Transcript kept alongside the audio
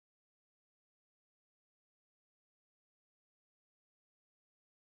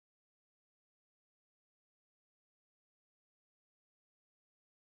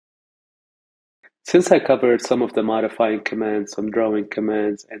Since I covered some of the modifying commands, some drawing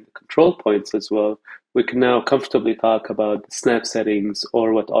commands, and the control points as well, we can now comfortably talk about the snap settings,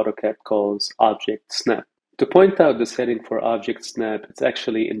 or what AutoCAD calls object snap. To point out the setting for object snap, it's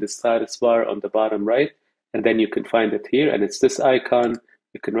actually in the status bar on the bottom right, and then you can find it here, and it's this icon.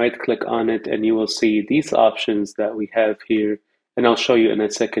 You can right click on it and you will see these options that we have here, and I'll show you in a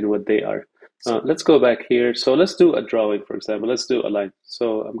second what they are. Let's go back here. So let's do a drawing, for example. Let's do a line.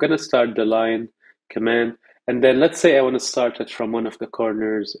 So I'm going to start the line command, and then let's say I want to start it from one of the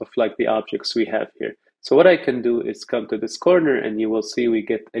corners of like the objects we have here. So what I can do is come to this corner, and you will see we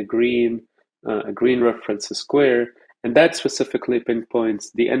get a green reference square, and that specifically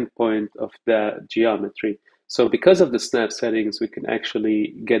pinpoints the endpoint of the geometry. So because of the snap settings, we can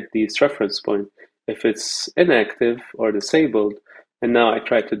actually get this reference point. If it's inactive or disabled, and now I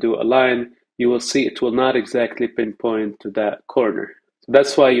try to do a line, you will see it will not exactly pinpoint to that corner. So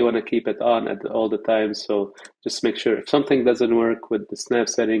that's why you want to keep it on at all the time. So just make sure if something doesn't work with the snap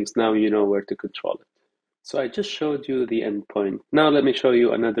settings, now you know where to control it. So I just showed you the endpoint. Now let me show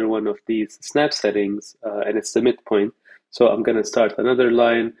you another one of these snap settings, and it's the midpoint. So I'm going to start another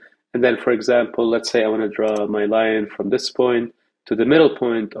line, and then, for example, let's say I want to draw my line from this point to the middle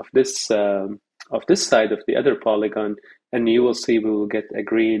point of this side of the other polygon, and you will see we will get a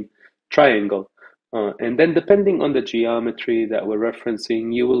green triangle. And then depending on the geometry that we're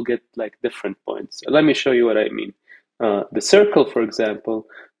referencing, you will get like different points. Let me show you what I mean. The circle, for example,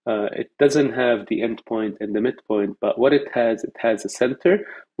 it doesn't have the endpoint and the midpoint, but what it has a center,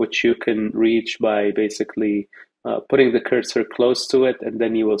 which you can reach by basically putting the cursor close to it, and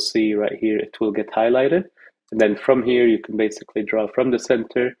then you will see right here it will get highlighted. And then from here, you can basically draw from the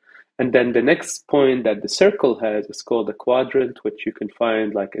center. And then the next point that the circle has is called a quadrant, which you can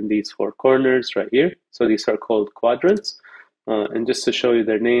find like in these four corners right here. So these are called quadrants. And just to show you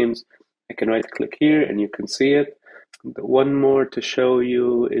their names, I can right click here and you can see it. One more to show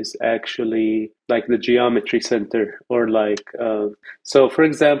you is actually like the geometry center, or like, so for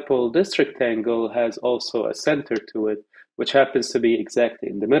example, this rectangle has also a center to it, which happens to be exactly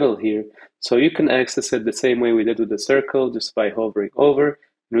in the middle here. So you can access it the same way we did with the circle, just by hovering over,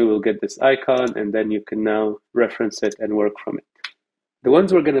 and we will get this icon, and then you can now reference it and work from it. The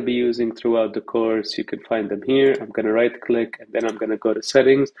ones we're going to be using throughout the course, you can find them here. I'm going to right click and then I'm going to go to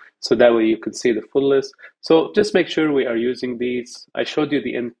settings, so that way you can see the full list. So just make sure we are using these. I showed you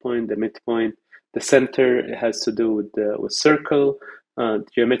the endpoint, the midpoint, the center. It has to do with circle.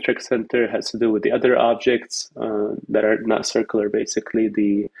 Geometric center has to do with the other objects that are not circular, basically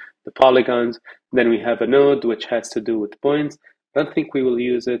the polygons. Then we have a node, which has to do with points. I don't think we will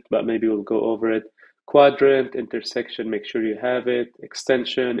use it, but maybe we'll go over it. Quadrant, intersection, make sure you have it,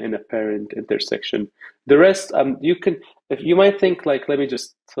 extension, and apparent intersection. The rest, if you might think like, let me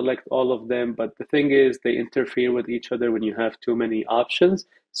just select all of them, but the thing is they interfere with each other when you have too many options.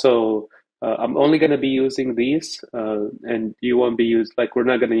 So I'm only going to be using these, and you won't be we're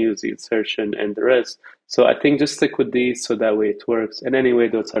not going to use the insertion and the rest. So I think just stick with these so that way it works. And anyway,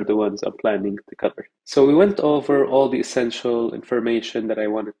 those are the ones I'm planning to cover. So we went over all the essential information that I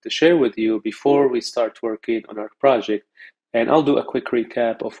wanted to share with you before we start working on our project. And I'll do a quick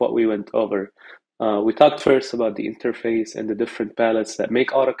recap of what we went over. We talked first about the interface and the different palettes that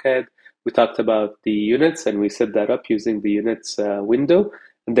make AutoCAD. We talked about the units, and we set that up using the units window.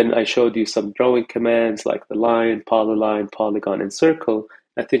 And then I showed you some drawing commands like the line, polyline, polygon, and circle.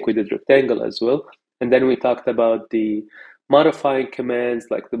 I think we did rectangle as well. And then we talked about the modifying commands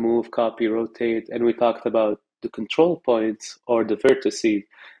like the move, copy, rotate, and we talked about the control points or the vertices.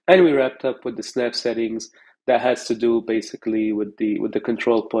 And we wrapped up with the snap settings that has to do basically with the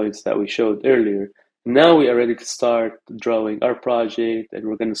control points that we showed earlier. Now we are ready to start drawing our project, and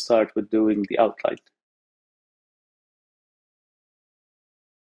we're going to start with doing the outline.